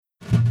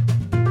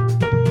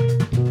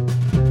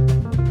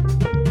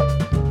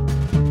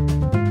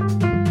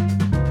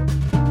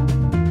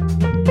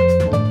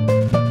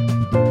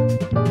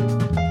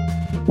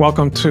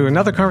Welcome to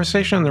another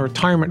conversation on the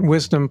Retirement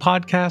Wisdom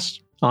Podcast.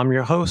 I'm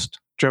your host,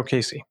 Joe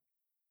Casey.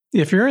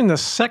 If you're in the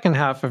second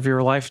half of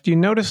your life, do you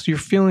notice you're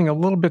feeling a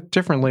little bit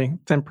differently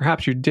than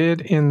perhaps you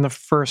did in the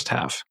first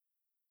half?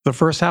 The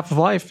first half of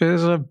life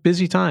is a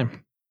busy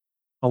time.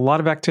 A lot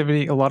of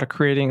activity, a lot of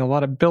creating, a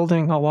lot of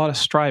building, a lot of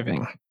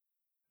striving.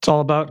 It's all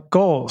about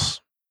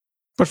goals.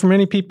 But for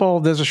many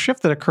people, there's a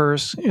shift that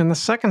occurs in the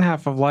second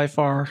half of life.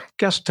 Our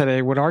guest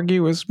today would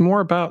argue is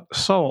more about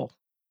soul,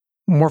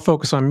 more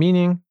focus on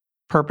meaning,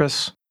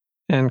 purpose,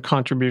 and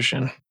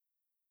contribution.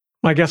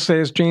 My guest today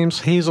is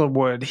James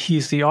Hazelwood.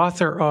 He's the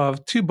author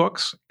of 2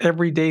 books,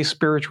 Everyday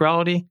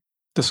Spirituality,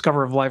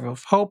 Discover a Life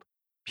of Hope,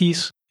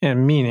 Peace,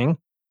 and Meaning.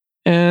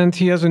 And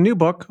he has a new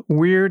book,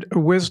 Weird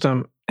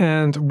Wisdom.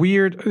 And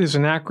WEIRD is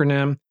an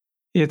acronym.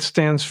 It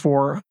stands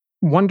for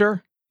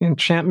Wonder,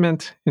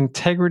 Enchantment,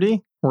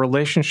 Integrity,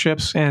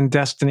 Relationships, and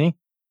Destiny.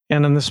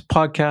 And on this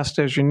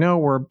podcast, as you know,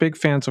 we're big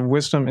fans of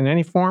wisdom in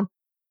any form.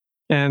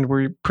 And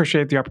we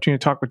appreciate the opportunity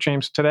to talk with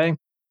James today.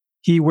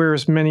 He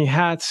wears many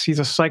hats. He's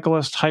a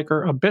cyclist,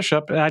 hiker, a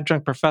bishop,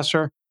 adjunct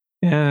professor,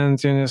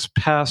 and in his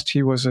past,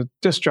 he was a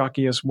disc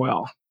jockey as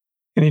well.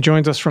 And he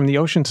joins us from the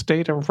ocean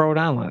state of Rhode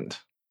Island.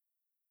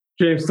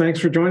 James, thanks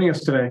for joining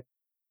us today.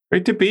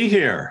 Great to be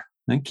here.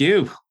 Thank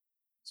you.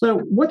 So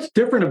what's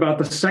different about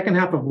the second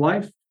half of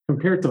life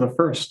compared to the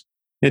first?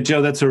 Yeah,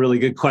 Joe, that's a really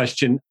good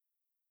question.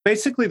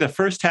 Basically, the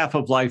first half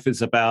of life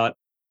is about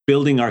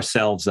building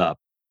ourselves up,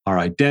 our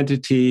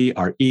identity,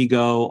 our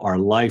ego, our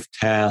life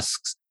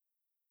tasks.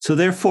 So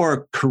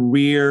therefore,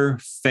 career,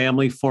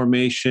 family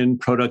formation,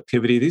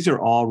 productivity, these are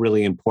all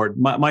really important.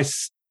 My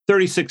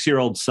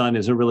 36-year-old son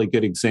is a really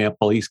good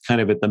example. He's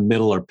kind of at the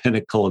middle or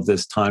pinnacle of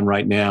this time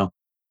right now.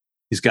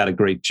 He's got a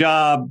great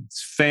job,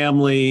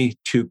 family,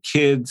 2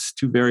 kids,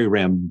 2 very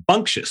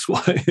rambunctious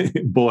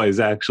boys,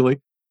 actually.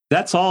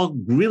 That's all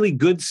really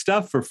good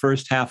stuff for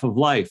first half of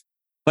life.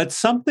 But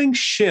something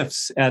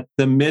shifts at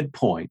the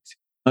midpoint.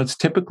 It's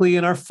typically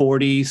in our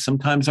 40s,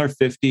 sometimes our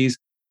 50s.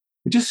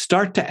 We just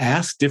start to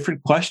ask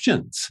different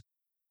questions.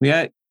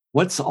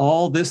 What's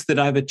all this that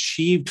I've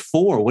achieved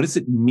for? What does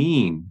it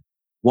mean?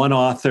 One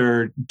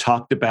author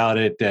talked about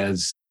it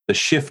as the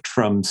shift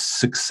from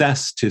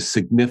success to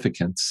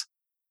significance.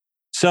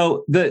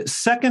 So the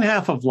second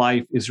half of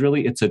life is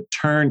really, it's a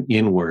turn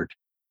inward.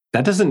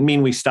 That doesn't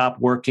mean we stop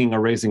working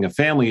or raising a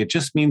family. It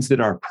just means that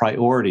our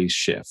priorities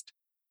shift.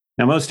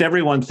 Now, most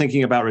everyone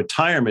thinking about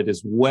retirement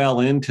is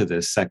well into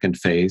this second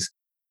phase,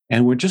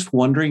 and we're just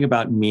wondering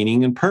about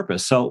meaning and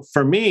purpose. So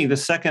for me, the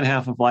second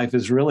half of life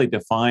is really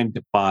defined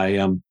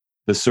by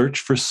the search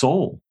for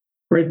soul.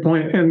 Great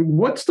point. And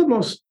what's the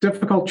most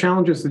difficult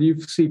challenges that you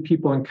see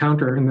people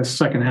encounter in this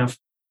second half?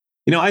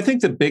 I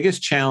think the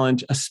biggest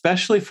challenge,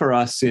 especially for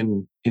us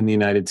in the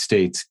United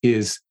States,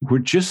 is we're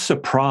just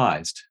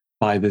surprised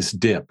by this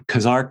dip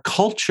because our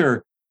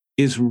culture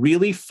is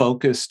really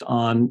focused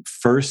on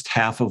first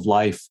half of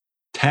life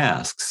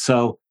tasks.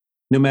 So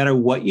no matter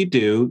what you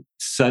do,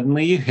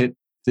 suddenly you hit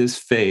this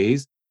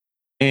phase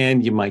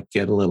and you might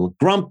get a little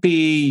grumpy.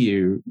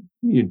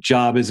 Your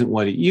job isn't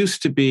what it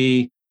used to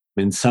be.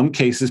 In some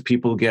cases,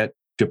 people get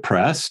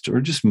depressed or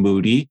just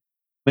moody.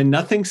 And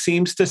nothing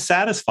seems to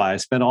satisfy. I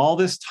spent all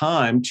this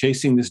time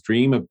chasing this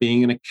dream of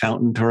being an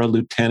accountant or a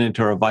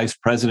lieutenant or a vice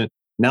president.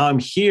 Now I'm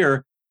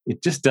here.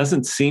 It just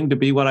doesn't seem to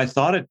be what I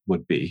thought it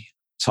would be.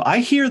 So I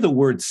hear the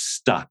word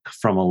stuck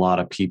from a lot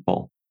of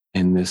people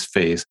in this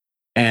phase.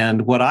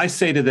 And what I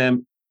say to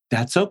them,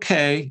 that's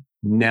okay.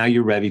 Now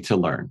you're ready to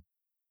learn.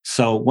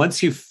 So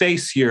once you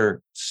face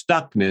your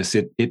stuckness,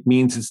 it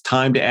means it's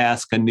time to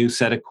ask a new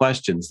set of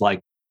questions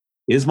like,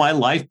 is my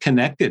life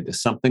connected to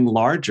something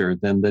larger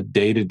than the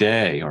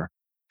day-to-day? Or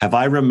have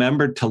I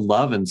remembered to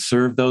love and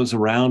serve those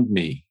around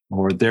me?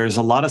 Or there's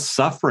a lot of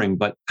suffering,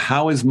 but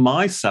how is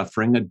my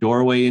suffering a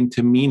doorway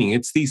into meaning?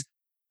 It's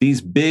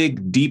these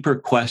big, deeper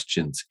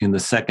questions in the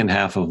second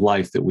half of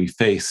life that we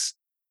face.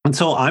 And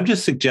so I'm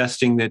just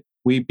suggesting that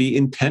we be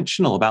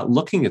intentional about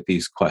looking at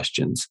these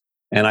questions.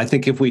 And I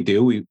think if we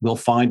do, we'll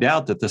find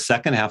out that the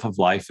second half of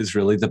life is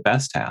really the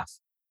best half.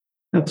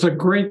 That's a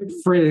great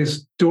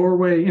phrase,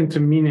 doorway into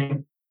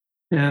meaning.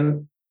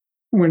 And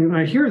when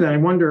I hear that, I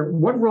wonder,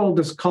 what role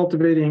does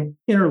cultivating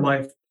inner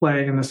life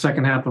play in the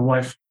second half of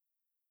life?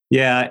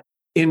 Yeah,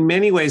 in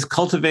many ways,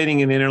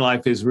 cultivating an inner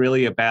life is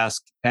really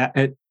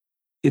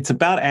it's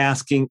about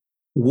asking,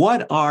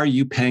 what are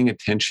you paying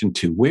attention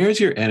to?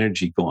 Where's your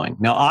energy going?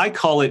 Now, I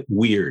call it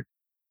WEIRD,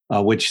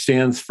 which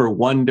stands for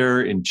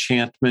wonder,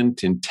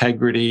 enchantment,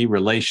 integrity,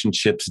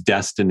 relationships,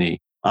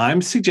 destiny.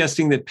 I'm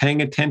suggesting that paying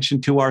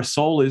attention to our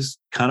soul is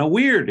kind of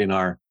weird in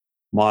our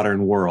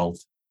modern world.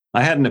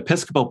 I had an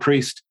Episcopal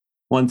priest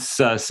once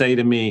say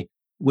to me,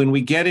 when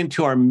we get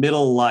into our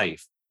middle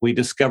life, we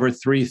discover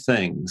 3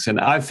 things. And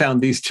I've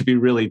found these to be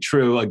really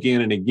true again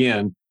and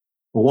again.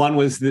 One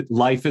was that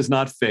life is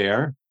not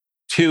fair.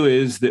 2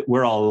 is that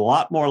we're a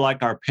lot more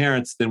like our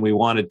parents than we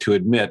wanted to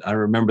admit. I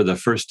remember the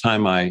first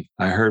time I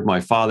heard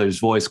my father's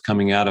voice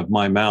coming out of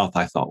my mouth,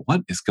 I thought,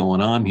 what is going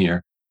on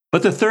here?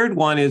 But the third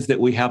one is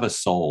that we have a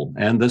soul,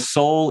 and the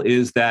soul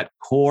is that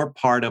core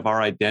part of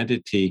our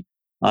identity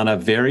on a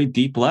very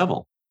deep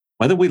level.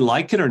 Whether we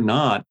like it or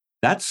not,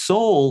 that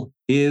soul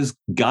is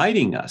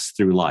guiding us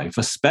through life,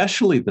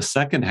 especially the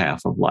second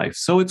half of life.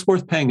 So it's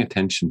worth paying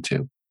attention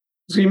to.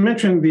 So you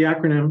mentioned the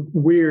acronym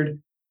WEIRD,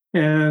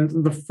 and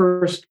the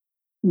first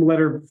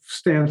letter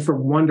stands for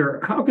wonder.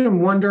 How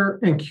can wonder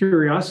and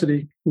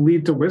curiosity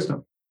lead to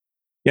wisdom?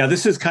 Yeah,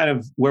 this is kind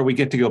of where we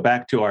get to go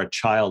back to our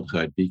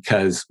childhood,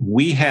 because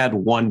we had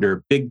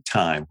wonder big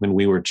time when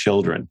we were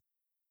children.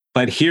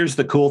 But here's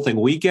the cool thing.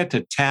 We get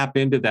to tap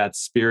into that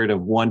spirit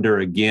of wonder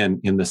again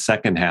in the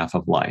second half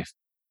of life.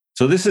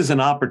 So this is an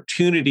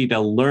opportunity to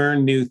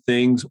learn new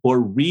things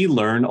or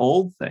relearn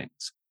old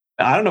things.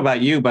 I don't know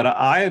about you, but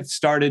I have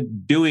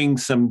started doing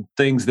some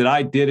things that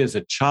I did as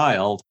a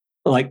child.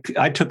 Like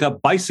I took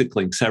up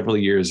bicycling several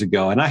years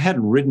ago, and I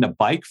hadn't ridden a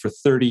bike for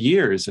 30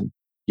 years. And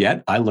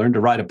yet I learned to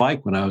ride a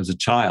bike when I was a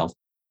child.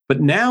 But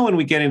now when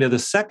we get into the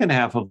second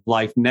half of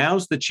life,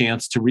 now's the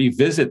chance to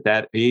revisit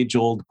that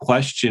age-old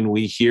question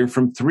we hear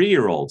from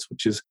 3-year-olds,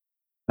 which is,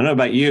 I don't know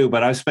about you,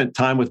 but I've spent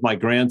time with my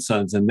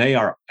grandsons and they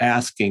are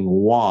asking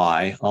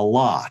why a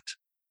lot.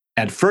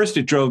 At first,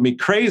 it drove me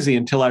crazy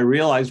until I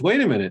realized, wait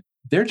a minute,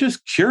 they're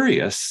just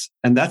curious.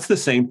 And that's the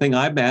same thing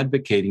I'm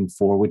advocating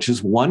for, which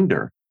is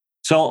wonder.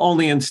 So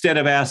only instead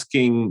of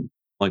asking,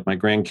 like my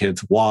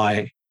grandkids,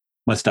 why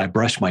must I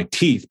brush my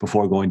teeth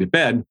before going to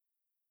bed?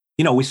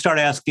 We start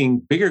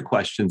asking bigger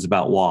questions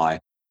about why,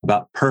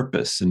 about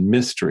purpose and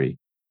mystery.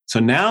 So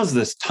now's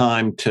this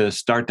time to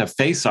start to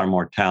face our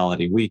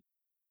mortality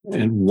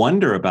and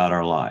wonder about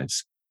our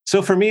lives.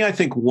 So for me, I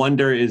think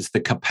wonder is the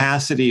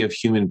capacity of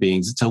human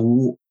beings. It's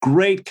a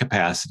great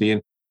capacity.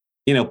 And,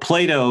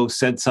 Plato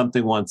said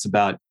something once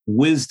about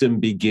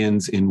wisdom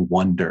begins in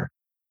wonder.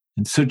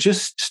 And so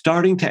just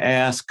starting to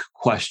ask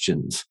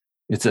questions.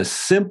 It's a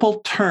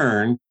simple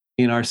turn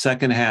in our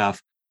second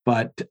half,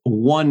 but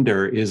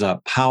wonder is a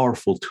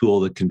powerful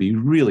tool that can be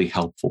really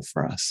helpful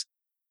for us.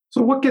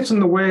 So what gets in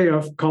the way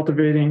of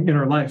cultivating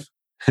inner life?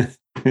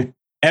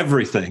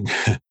 Everything.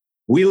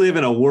 We live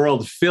in a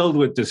world filled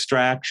with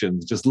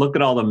distractions. Just look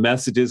at all the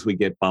messages we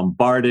get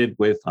bombarded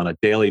with on a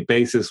daily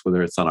basis,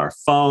 whether it's on our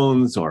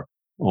phones or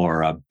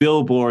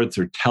billboards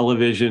or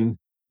television.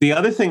 The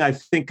other thing I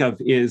think of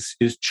is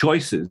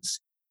choices.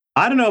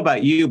 I don't know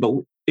about you, but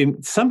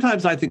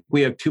sometimes I think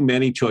we have too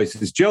many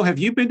choices. Joe, have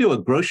you been to a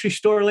grocery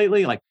store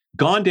lately? Like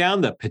gone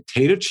down the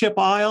potato chip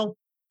aisle?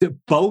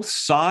 Both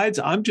sides?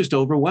 I'm just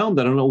overwhelmed.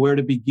 I don't know where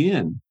to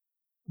begin.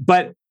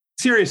 But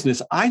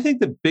seriousness, I think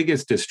the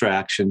biggest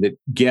distraction that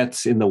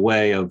gets in the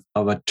way of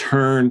a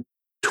turn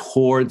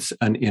towards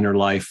an inner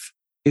life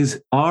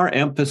is our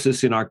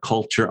emphasis in our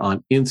culture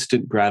on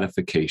instant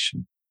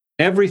gratification.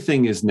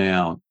 Everything is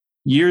now.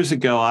 Years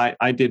ago,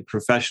 I did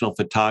professional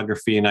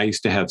photography, and I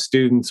used to have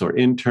students or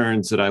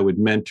interns that I would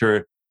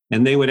mentor,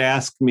 and they would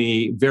ask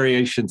me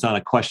variations on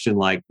a question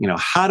like,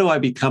 how do I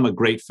become a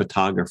great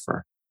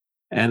photographer?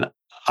 And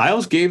I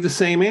always gave the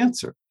same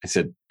answer. I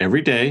said,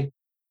 every day,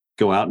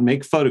 go out and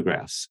make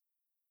photographs.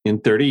 In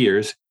 30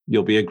 years,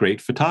 you'll be a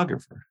great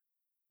photographer.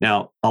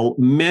 Now,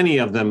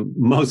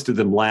 most of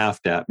them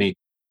laughed at me,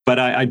 but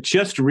I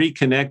just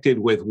reconnected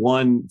with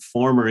one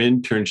former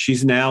intern.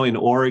 She's now in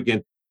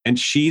Oregon, and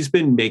she's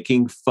been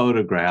making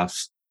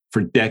photographs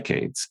for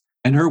decades.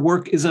 And her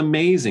work is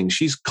amazing.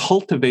 She's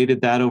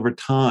cultivated that over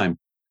time.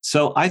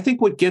 So I think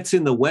what gets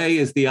in the way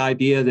is the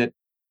idea that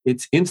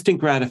it's instant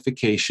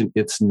gratification,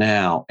 it's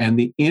now. And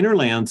the inner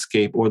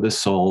landscape or the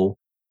soul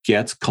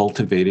gets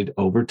cultivated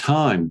over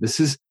time. This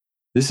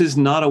is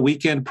not a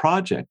weekend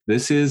project.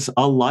 This is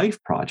a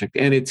life project,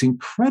 and it's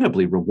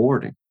incredibly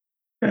rewarding.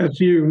 As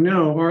you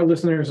know, our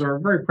listeners are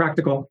very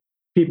practical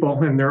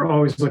people, and they're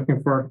always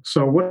looking for,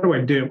 so what do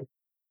I do?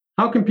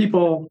 How can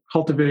people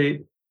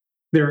cultivate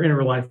their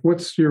inner life?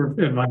 What's your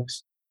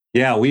advice?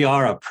 Yeah, we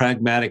are a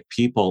pragmatic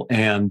people,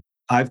 and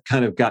I've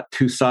kind of got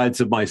two sides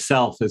of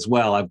myself as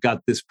well. I've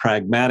got this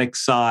pragmatic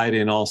side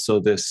and also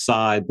this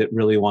side that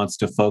really wants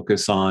to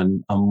focus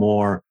on a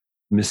more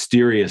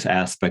mysterious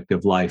aspect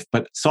of life.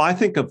 But so I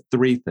think of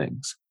three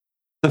things.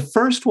 The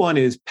first one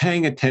is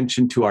paying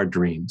attention to our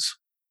dreams.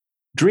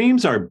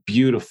 Dreams are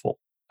beautiful.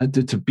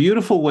 It's a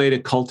beautiful way to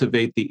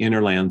cultivate the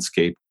inner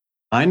landscape.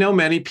 I know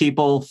many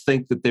people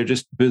think that they're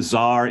just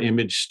bizarre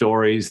image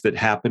stories that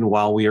happen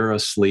while we are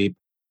asleep,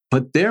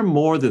 but they're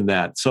more than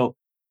that. So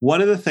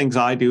one of the things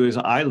I do is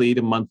I lead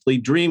a monthly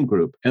dream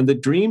group, and the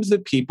dreams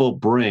that people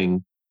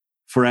bring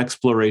for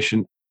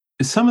exploration,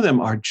 some of them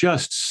are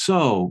just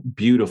so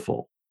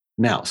beautiful.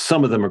 Now,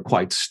 some of them are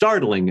quite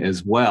startling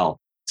as well.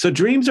 So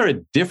dreams are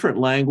a different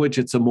language.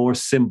 It's a more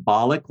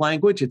symbolic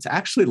language. It's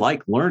actually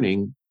like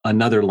learning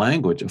another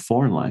language, a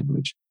foreign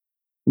language.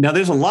 Now,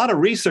 there's a lot of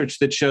research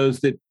that shows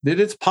that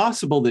it's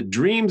possible that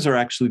dreams are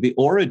actually the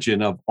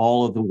origin of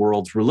all of the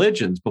world's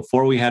religions.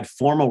 Before we had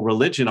formal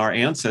religion, our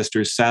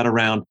ancestors sat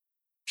around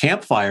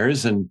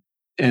campfires and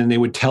they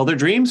would tell their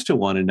dreams to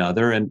one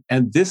another.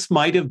 And this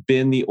might have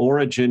been the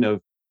origin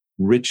of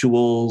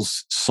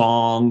rituals,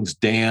 songs,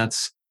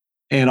 dance.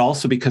 And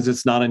also because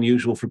it's not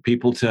unusual for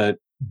people to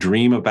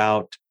dream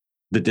about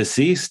the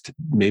deceased,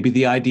 maybe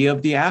the idea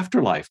of the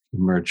afterlife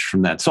emerged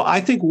from that. So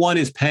I think one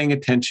is paying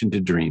attention to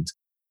dreams.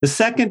 The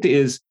second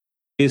is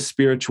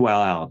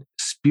spirituality.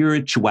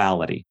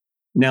 Spirituality.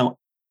 Now,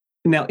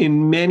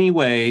 in many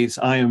ways,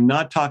 I am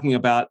not talking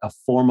about a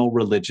formal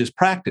religious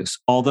practice,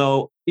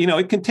 although,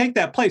 it can take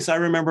that place. I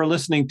remember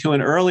listening to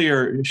an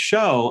earlier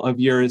show of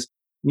yours.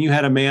 You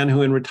had a man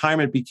who in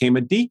retirement became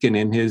a deacon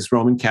in his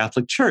Roman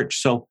Catholic church.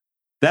 So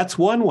that's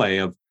one way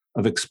of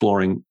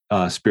exploring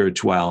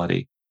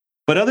spirituality.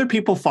 But other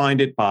people find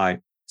it by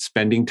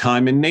spending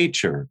time in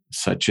nature,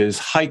 such as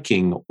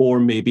hiking or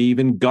maybe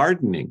even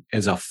gardening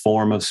as a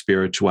form of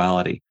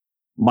spirituality.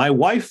 My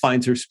wife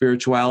finds her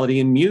spirituality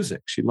in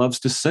music. She loves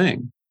to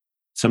sing.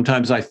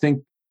 Sometimes I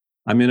think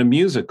I'm in a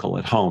musical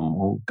at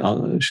home.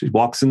 She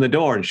walks in the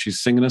door and she's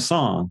singing a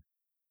song.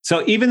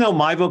 So even though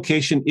my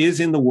vocation is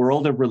in the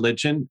world of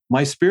religion,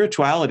 my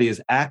spirituality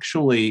is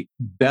actually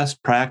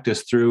best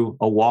practiced through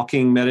a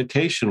walking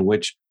meditation,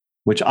 which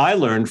I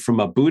learned from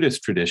a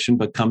Buddhist tradition,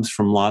 but comes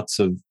from lots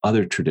of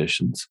other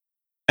traditions.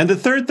 And the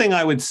third thing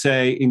I would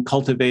say in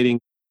cultivating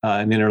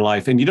an inner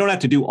life, and you don't have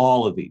to do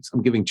all of these,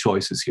 I'm giving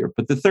choices here,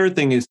 but the third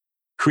thing is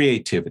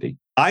creativity.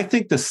 I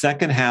think the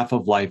second half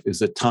of life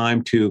is a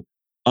time to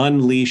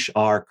unleash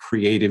our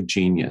creative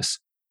genius.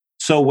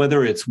 So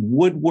whether it's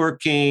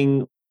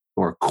woodworking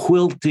or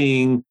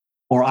quilting,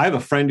 or I have a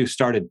friend who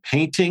started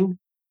painting,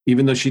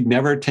 even though she'd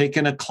never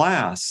taken a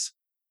class.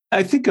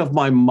 I think of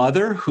my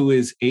mother, who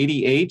is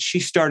 88.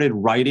 She started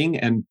writing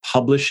and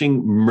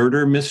publishing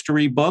murder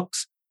mystery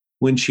books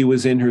when she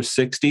was in her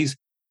 60s.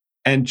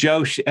 And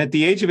Joe, at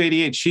the age of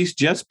 88, she's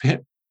just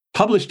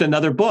published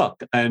another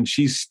book and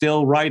she's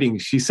still writing.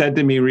 She said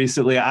to me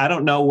recently, I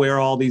don't know where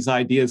all these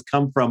ideas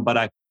come from, but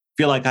I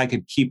feel like I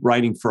could keep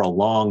writing for a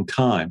long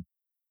time.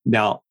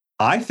 Now,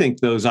 I think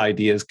those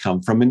ideas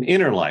come from an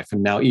inner life.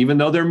 And now, even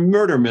though they're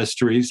murder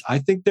mysteries, I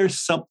think there's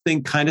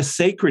something kind of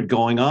sacred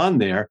going on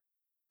there.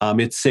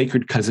 It's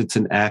sacred because it's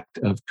an act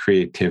of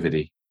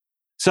creativity.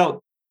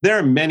 So there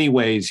are many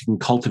ways you can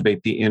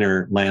cultivate the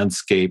inner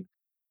landscape.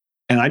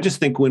 And I just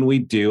think when we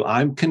do,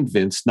 I'm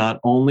convinced not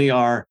only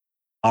are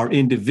our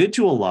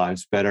individual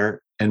lives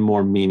better and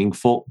more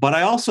meaningful, but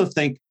I also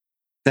think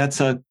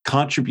that's a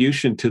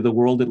contribution to the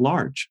world at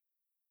large.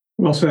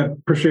 Well said.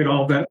 Appreciate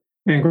all of that.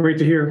 And great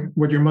to hear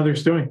what your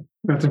mother's doing.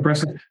 That's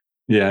impressive.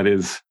 Yeah, it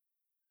is.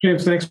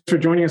 James, thanks for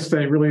joining us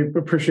today. Really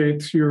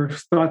appreciate your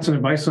thoughts and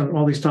advice on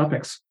all these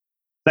topics.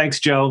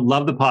 Thanks, Joe.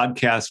 Love the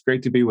podcast.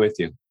 Great to be with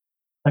you.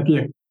 Thank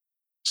you.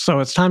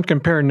 So it's time to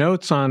compare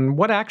notes on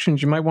what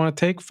actions you might want to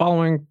take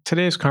following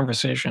today's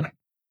conversation.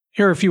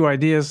 Here are a few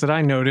ideas that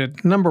I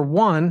noted. Number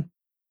one,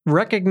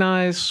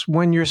 recognize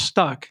when you're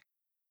stuck.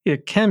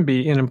 It can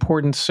be an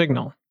important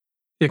signal.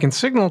 It can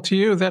signal to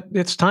you that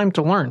it's time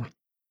to learn.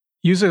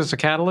 Use it as a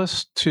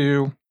catalyst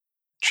to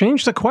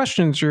change the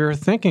questions you're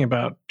thinking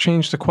about,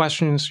 change the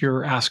questions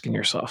you're asking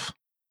yourself.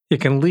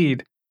 It can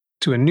lead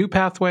to a new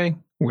pathway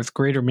with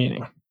greater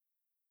meaning.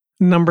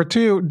 Number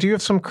two, do you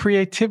have some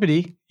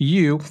creativity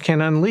you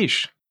can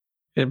unleash?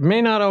 It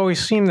may not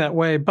always seem that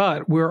way,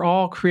 but we're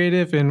all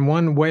creative in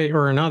one way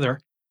or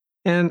another.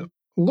 And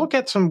look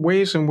at some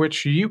ways in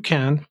which you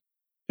can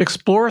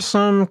explore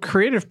some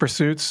creative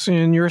pursuits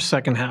in your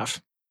second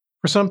half.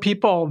 For some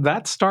people,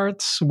 that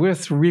starts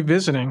with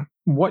revisiting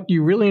what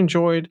you really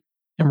enjoyed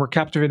and were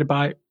captivated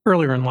by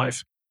earlier in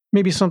life.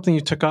 Maybe something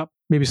you took up,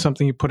 maybe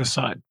something you put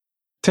aside.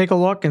 Take a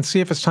look and see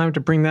if it's time to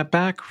bring that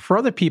back. For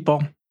other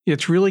people,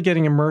 it's really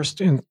getting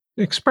immersed in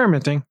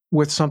experimenting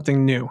with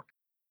something new.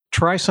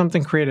 Try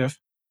something creative.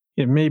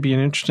 It may be an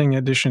interesting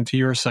addition to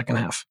your second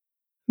half.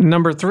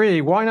 Number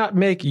three, why not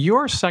make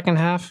your second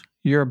half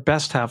your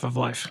best half of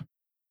life?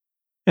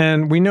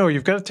 And we know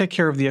you've got to take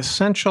care of the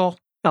essential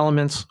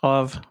elements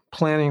of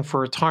planning for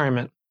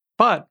retirement,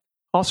 but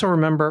also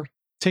remember,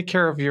 take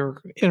care of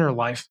your inner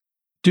life.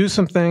 Do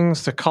some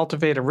things to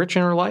cultivate a rich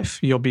inner life.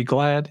 You'll be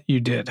glad you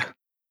did.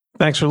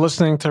 Thanks for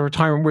listening to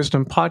Retirement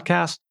Wisdom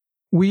Podcast.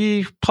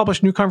 We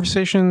publish new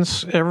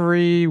conversations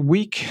every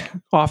week,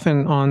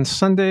 often on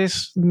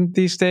Sundays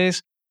these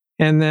days,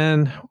 and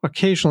then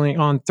occasionally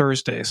on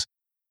Thursdays.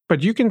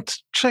 But you can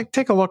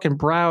take a look and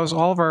browse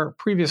all of our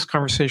previous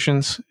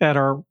conversations at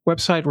our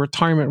website,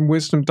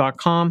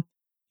 retirementwisdom.com.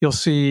 You'll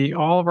see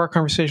all of our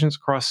conversations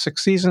across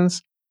 6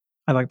 seasons.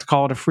 I like to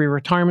call it a free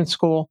retirement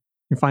school.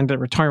 You can find it at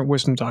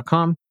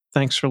retirementwisdom.com.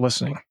 Thanks for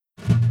listening.